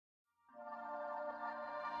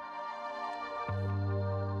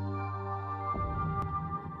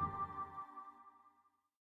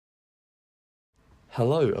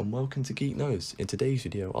Hello and welcome to Geek Knows. In today's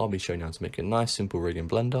video I'll be showing you how to make a nice simple rig in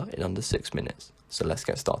Blender in under 6 minutes. So let's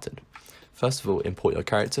get started. First of all, import your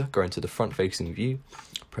character, go into the front facing view,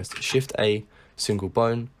 press Shift A, single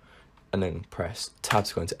bone, and then press Tab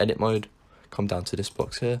to go into edit mode. Come down to this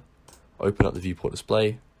box here, open up the viewport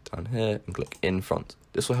display down here and click in front.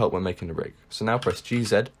 This will help when making the rig. So now press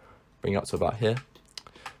GZ, bring it up to about here,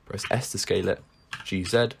 press S to scale it,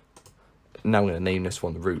 GZ. Now I'm going to name this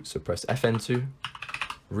one root, so press FN2,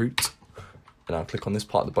 root, and I'll click on this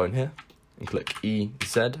part of the bone here and click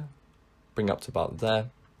EZ, bring up to about there,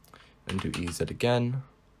 and do EZ again,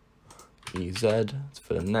 EZ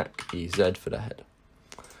for the neck, EZ for the head.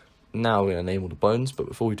 Now we're going to name all the bones, but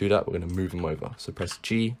before we do that we're going to move them over. So press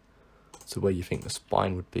G to where you think the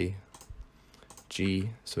spine would be,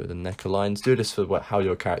 G so the neck aligns. Do this for how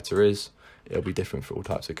your character is, it'll be different for all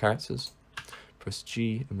types of characters. Press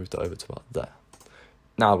G and move that over to about there.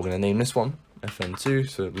 Now we're going to name this one FN2,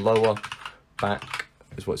 so lower back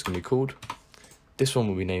is what it's going to be called. This one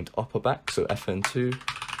will be named upper back, so FN2.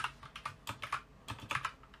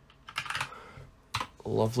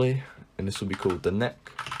 Lovely. And this will be called the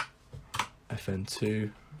neck,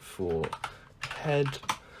 FN2 for head.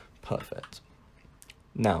 Perfect.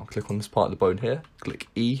 Now click on this part of the bone here, click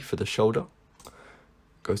E for the shoulder,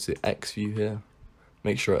 go to the X view here,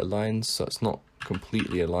 make sure it aligns so it's not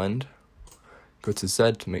completely aligned. Go to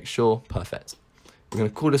Z to make sure, perfect. We're going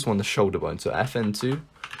to call this one the shoulder bone, so FN2,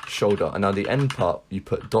 shoulder, and now the end part you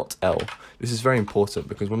put .L. This is very important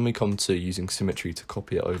because when we come to using symmetry to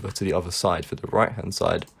copy it over to the other side for the right hand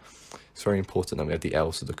side, it's very important that we have the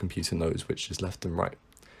L so the computer knows which is left and right.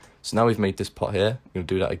 So now we've made this part here, we're going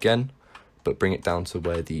to do that again, but bring it down to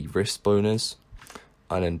where the wrist bone is,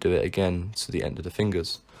 and then do it again to the end of the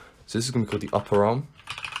fingers. So this is going to be called the upper arm,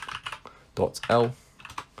 .L,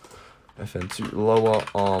 FN2 lower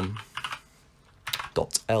arm,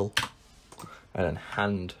 .L, and then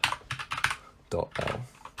hand, .L.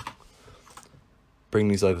 Bring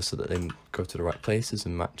these over so that they go to the right places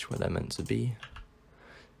and match where they're meant to be.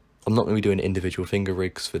 I'm not going to be doing individual finger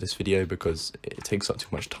rigs for this video because it takes up too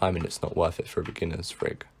much time and it's not worth it for a beginner's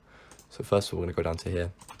rig. So first of all, we're going to go down to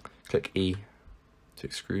here, click E to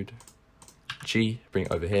extrude, G, bring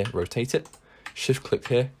it over here, rotate it, shift click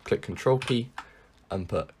here, click Control P, and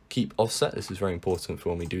put keep offset. This is very important for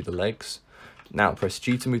when we do the legs. Now press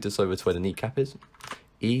G to move this over to where the kneecap is,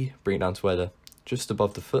 E, bring it down to where just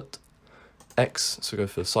above the foot, X, so go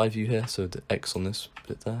for the side view here, so the X on this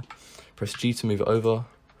bit there, press G to move it over,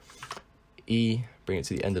 E, bring it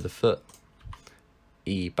to the end of the foot,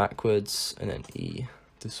 E backwards, and then E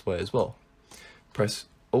this way as well. Press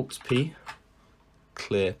Alt P,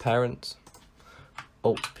 clear parent,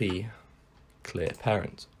 Alt P, clear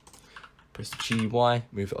parent. Press GY,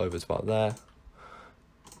 move it over to about there.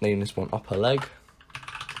 Name this one upper leg,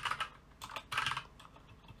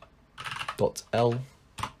 .L,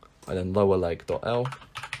 and then lower leg, .L.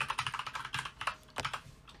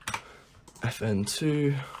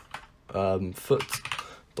 FN2, foot,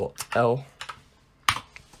 .L.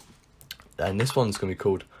 And this one's going to be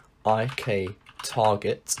called IK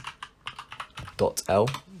target, .L.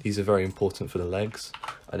 These are very important for the legs.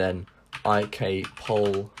 And then IK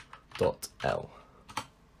pole, .L.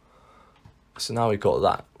 So now we've got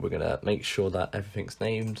that, we're going to make sure that everything's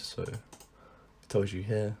named, so it tells you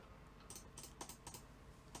here.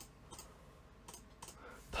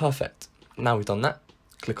 Perfect. Now we've done that,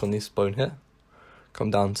 click on this bone here,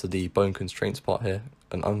 come down to the bone constraints part here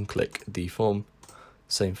and unclick deform.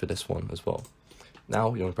 Same for this one as well.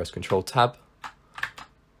 Now you want to press Control Tab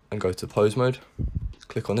and go to pose mode,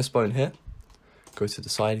 click on this bone here, go to the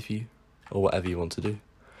side view or whatever you want to do.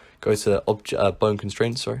 Go to bone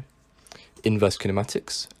constraints, inverse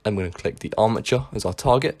kinematics, and we're going to click the armature as our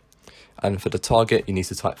target. And for the target, you need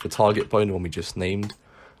to type the target bone, the one we just named.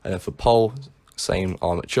 And then for pole, same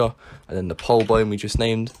armature. And then the pole bone we just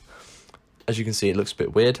named. As you can see, it looks a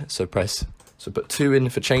bit weird. So put 2 in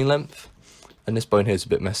for chain length. And this bone here is a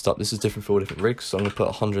bit messed up. This is different for all different rigs. So I'm going to put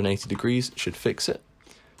 180 degrees. It should fix it.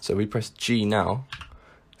 So we press G now.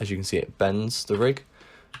 As you can see, it bends the rig.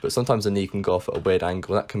 But sometimes the knee can go off at a weird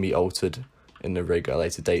angle. That can be altered in the rig at a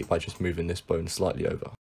later date by just moving this bone slightly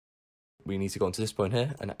over. We need to go onto this bone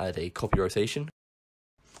here and add a copy rotation,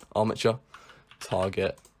 armature,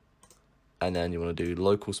 target, and then you want to do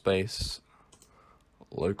local space.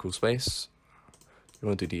 You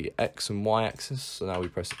want to do the X and Y axis. So now we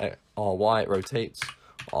press RY, it rotates,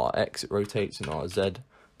 RX, it rotates, and RZ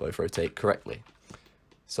both rotate correctly.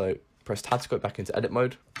 So press Tab to go back into edit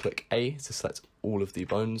mode, click A to select all of the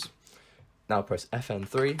bones. Now press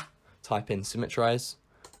FN3, type in symmetrize,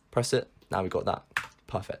 press it, now we've got that,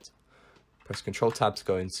 perfect. Press Control Tab to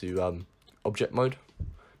go into object mode,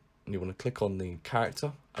 and you want to click on the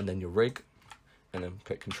character and then your rig, and then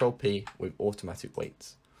click Control P with automatic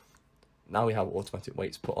weights. Now we have automatic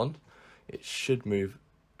weights put on. It should move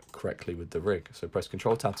correctly with the rig. So press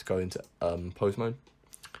Control Tab to go into pose mode.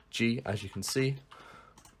 G, as you can see,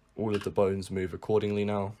 all of the bones move accordingly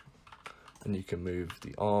now, and you can move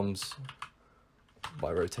the arms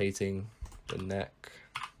by rotating, the neck,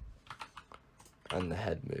 and the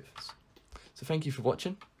head moves. So thank you for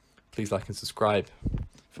watching. Please like and subscribe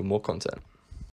for more content.